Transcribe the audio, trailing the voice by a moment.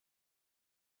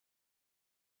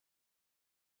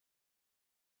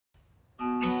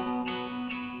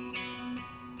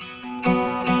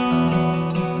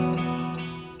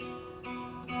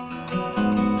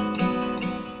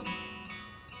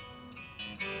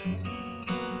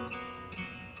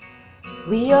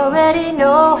We already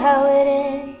know how it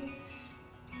ends,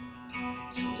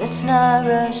 so let's not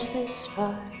rush this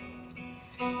part.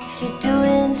 If you're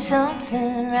doing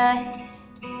something right,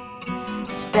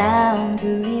 it's bound to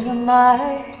leave a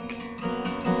mark.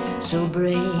 So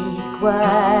break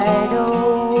wide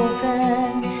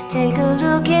open, take a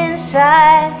look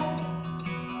inside.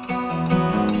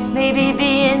 Maybe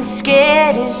being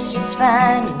scared is just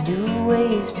finding new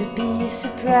ways to be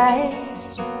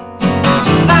surprised.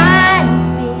 Find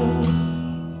me,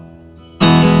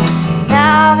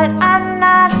 now that I'm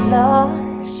not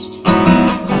lost,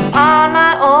 I'm on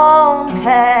my own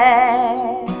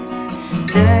path,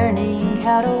 learning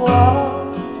how to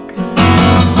walk.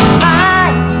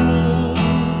 Find me,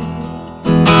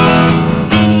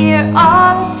 been here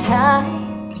all the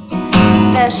time,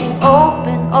 flashing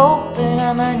open, open,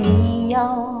 I'm a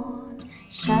neon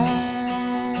sign.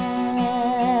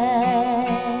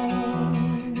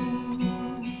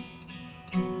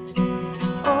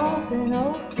 Open,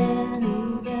 open,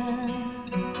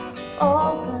 open,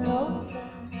 open, open.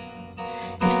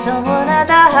 If someone at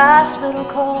the hospital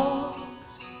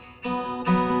calls,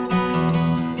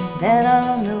 then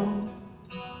I'll know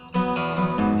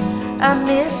I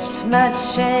missed my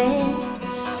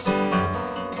chance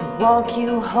to walk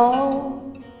you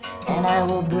home, and I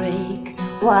will break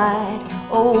wide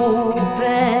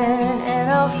open and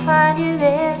I'll find you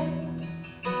there.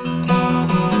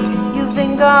 You've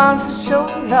been gone for so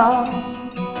long,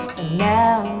 and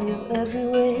now you're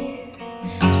everywhere.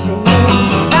 Say,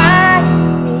 find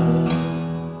me,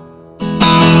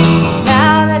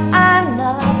 now that I'm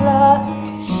not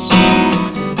lost,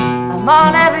 I'm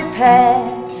on every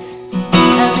path,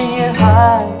 I'm in your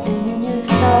heart and in your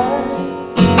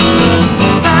thoughts.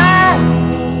 Find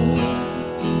me,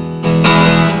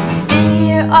 been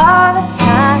here all the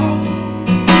time,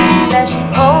 flashing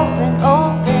open,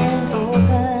 open,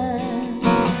 open,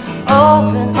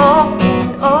 open, open,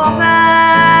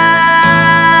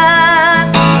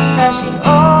 flashing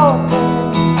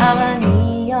open, I'm a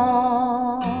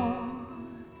neon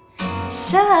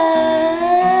sign.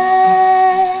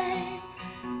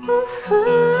 Open,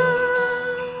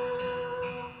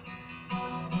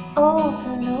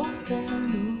 open,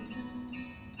 open,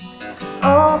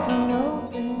 open,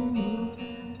 open,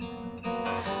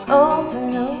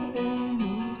 open,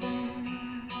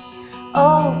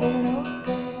 open, open,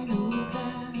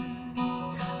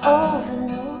 open,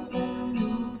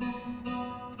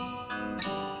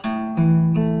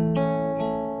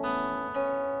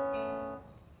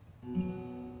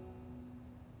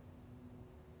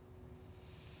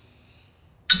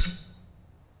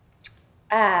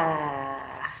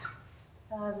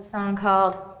 that was a song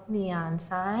called Neon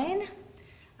Sign,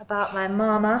 about my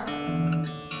mama,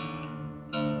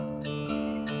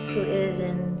 who is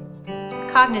in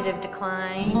cognitive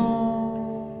decline,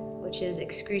 which is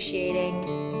excruciating,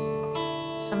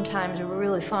 sometimes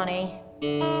really funny,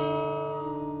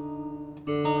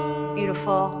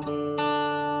 beautiful,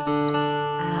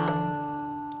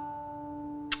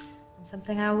 and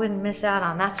something I wouldn't miss out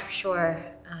on, that's for sure.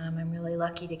 I'm really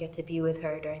lucky to get to be with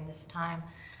her during this time.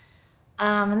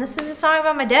 And this is a song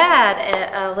about my dad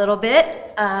a little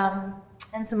bit, and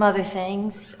some other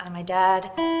things. My dad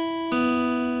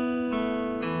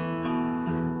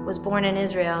was born in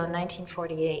Israel in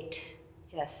 1948.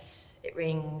 Yes, it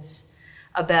rings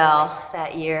a bell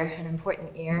that year, an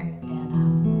important year.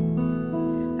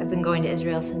 And I've been going to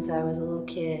Israel since I was a little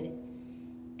kid.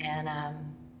 And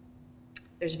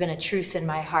there's been a truth in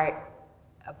my heart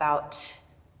about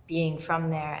being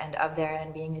from there and of there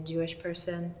and being a Jewish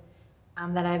person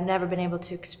that I've never been able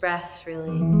to express,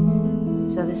 really.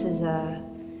 So this is a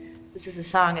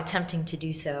song attempting to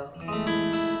do so.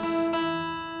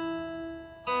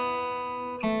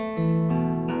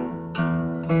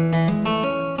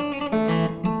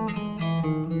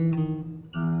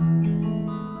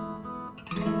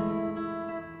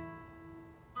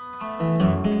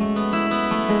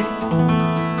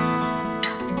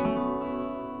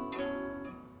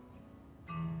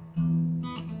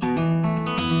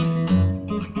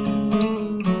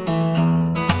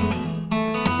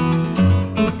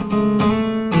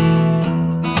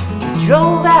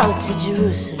 Drove out to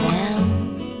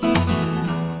Jerusalem,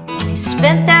 and we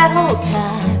spent that whole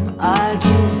time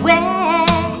arguing.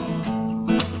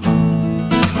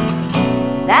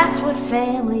 That's what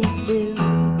families do.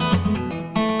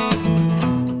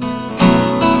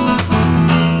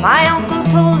 My uncle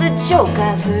told a joke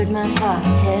I've heard my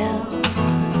father tell.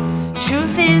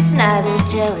 Truth is neither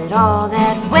tell it all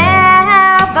that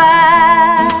well,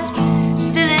 but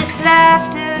still it's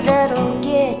laughter that'll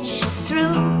get you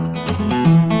through.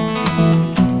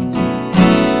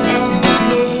 And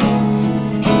if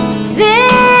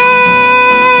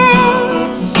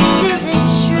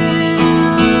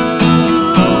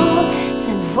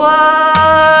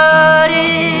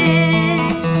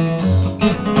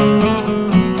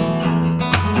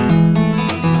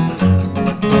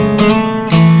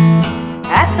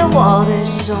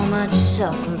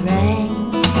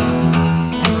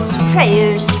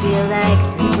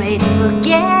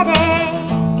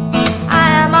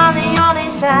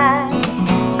side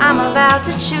I'm about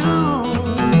to choose.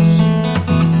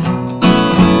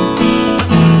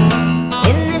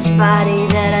 In this body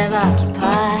that I've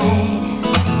occupied,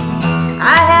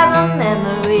 I have a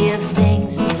memory of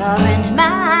things that aren't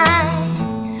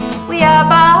mine. We are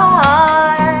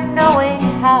born knowing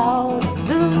how to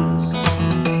lose.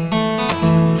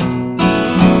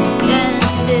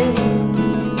 And if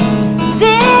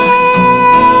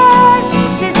this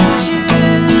isn't true,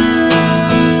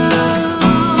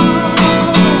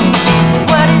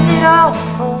 what is it all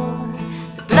for?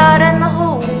 The blood and the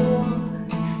holy war,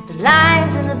 the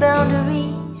lines and the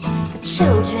boundaries, the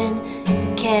children,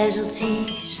 the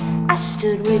casualties. I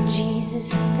stood where Jesus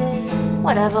stood.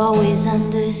 What I've always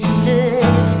understood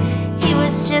is he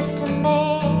was just a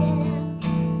man.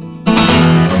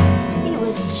 He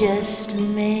was just a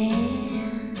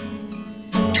man.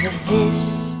 And if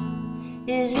this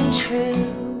isn't true,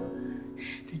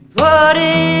 then what is?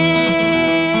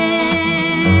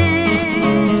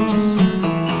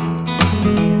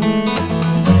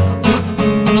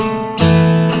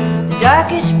 The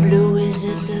darkest blue is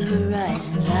at the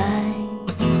horizon line.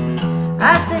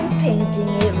 I've been painting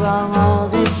it wrong all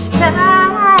this time,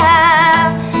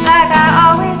 like I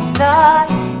always thought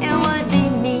it would be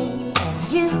me and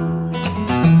you.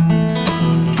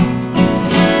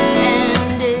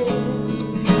 And if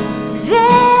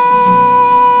this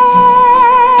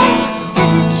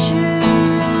isn't true,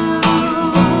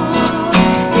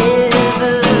 if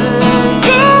this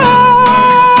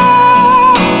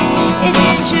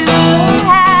isn't true,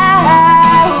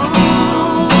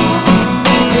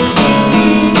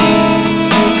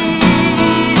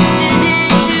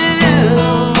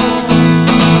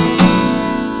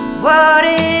 what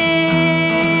is?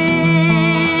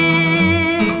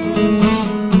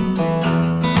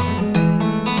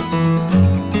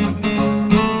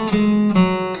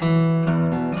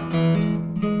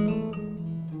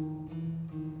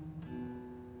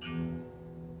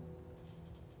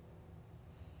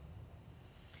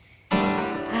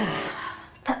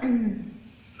 How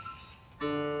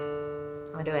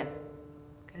am I doing?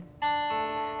 Good?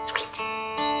 Sweet.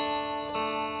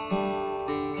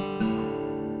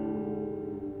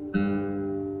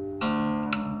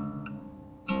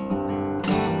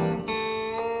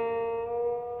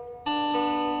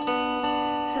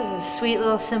 Sweet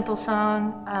little simple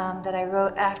song that I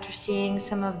wrote after seeing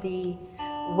some of the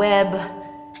Webb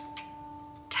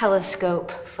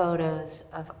telescope photos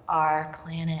of our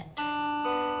planet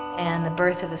and the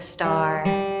birth of a star,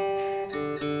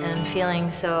 and feeling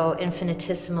so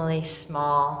infinitesimally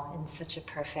small in such a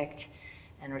perfect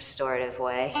and restorative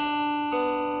way.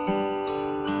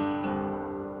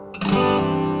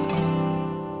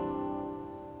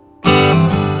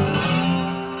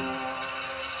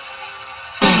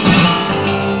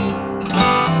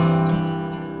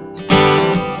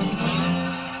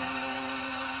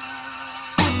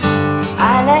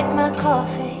 I like my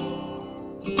coffee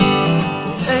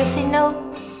with earthy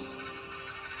notes,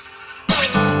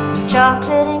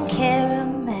 chocolate and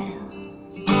caramel.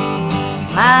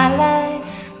 My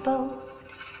lifeboat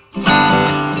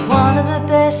is one of the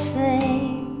best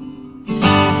things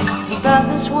about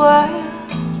this world,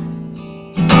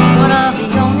 one of the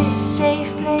only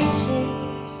safe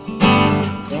places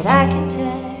that I can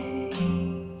turn.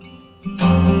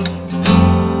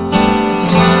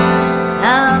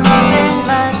 I'm up in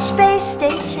my space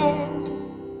station.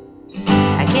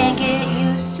 I can't get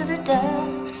used to the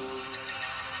dust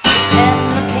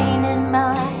and the pain in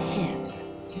my hip.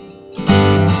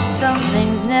 Some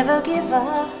things never give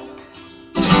up,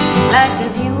 like the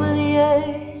view of the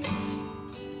earth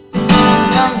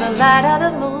from the light of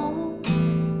the moon.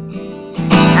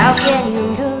 How can you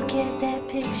look at that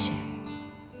picture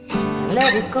and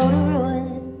let it go to ruin?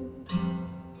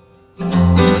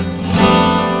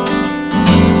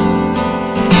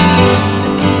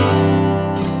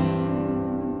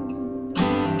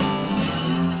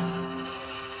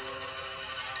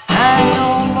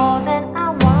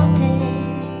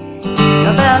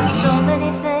 About so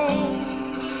many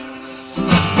things,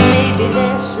 maybe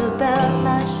less about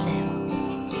myself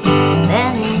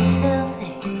than is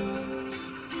healthy.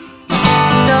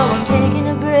 So I'm taking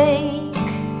a break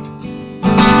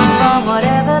from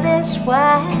whatever this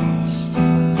was,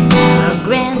 a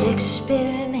grand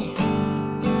experiment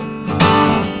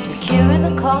for curing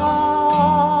the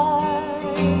cause.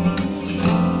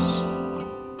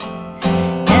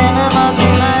 And I'm up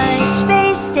in my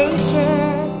space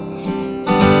station,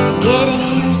 getting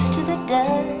used to the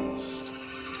dust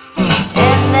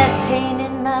and that pain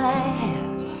in my head.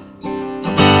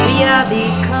 We are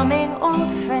becoming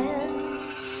old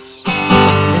friends.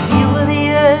 The view of the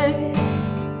earth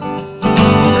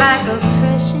like a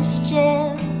precious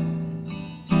gem.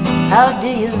 How do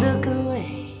you look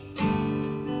away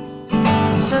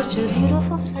from such a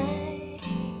beautiful thing?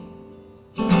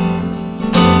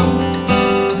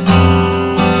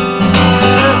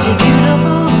 Such a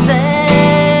beautiful thing.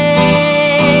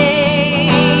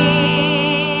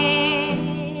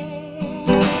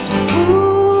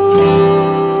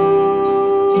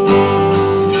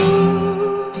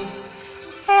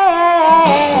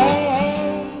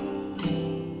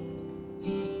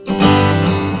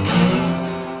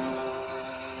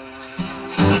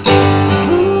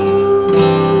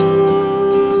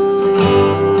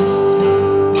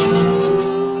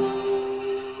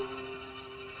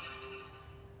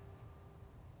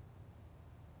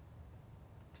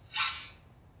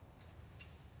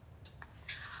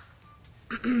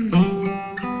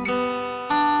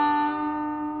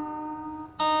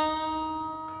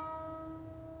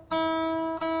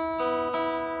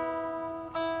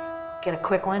 Get a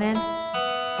quick one in.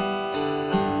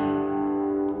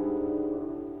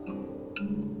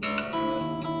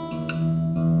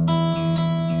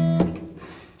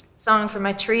 Song for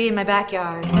my tree in my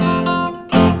backyard.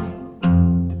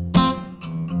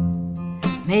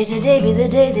 May today be the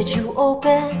day that you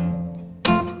open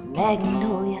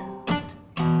magnolia.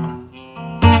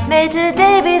 May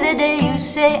today be the day you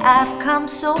say I've come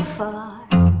so far.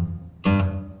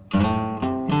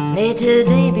 May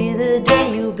today be the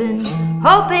day you've been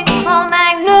hoping for,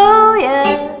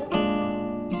 magnolia.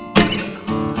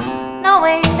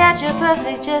 Knowing that you're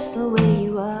perfect just the way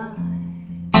you are.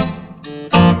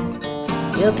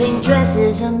 Your pink dress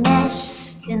is a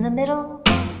mess in the middle,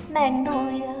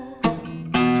 magnolia.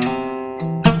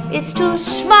 It's too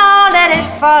small, let it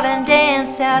fall and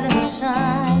dance out in the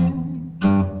sun.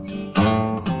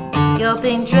 Your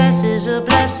pink dress is a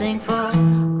blessing for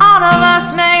all of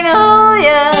us,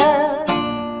 magnolia.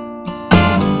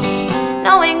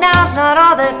 Knowing now's not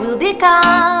all that will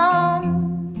become.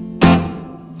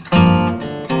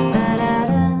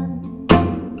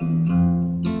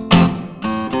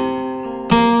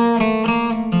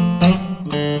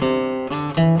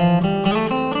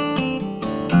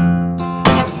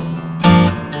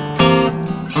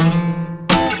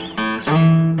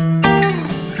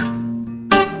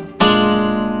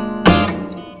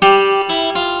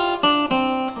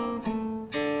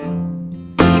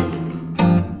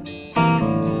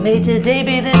 May today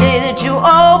be the day that you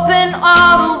open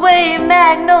all the way,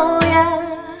 magnolia.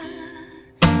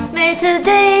 May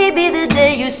today be the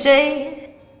day you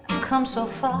say, I've come so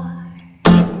far.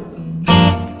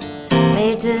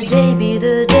 May today be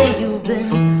the day you've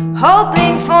been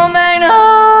hoping for,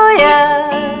 magnolia.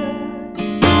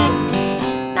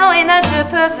 Knowing that you're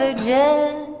perfect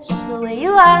just the way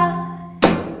you are.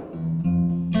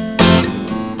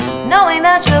 Knowing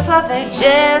that you're perfect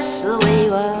just the way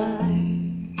you are.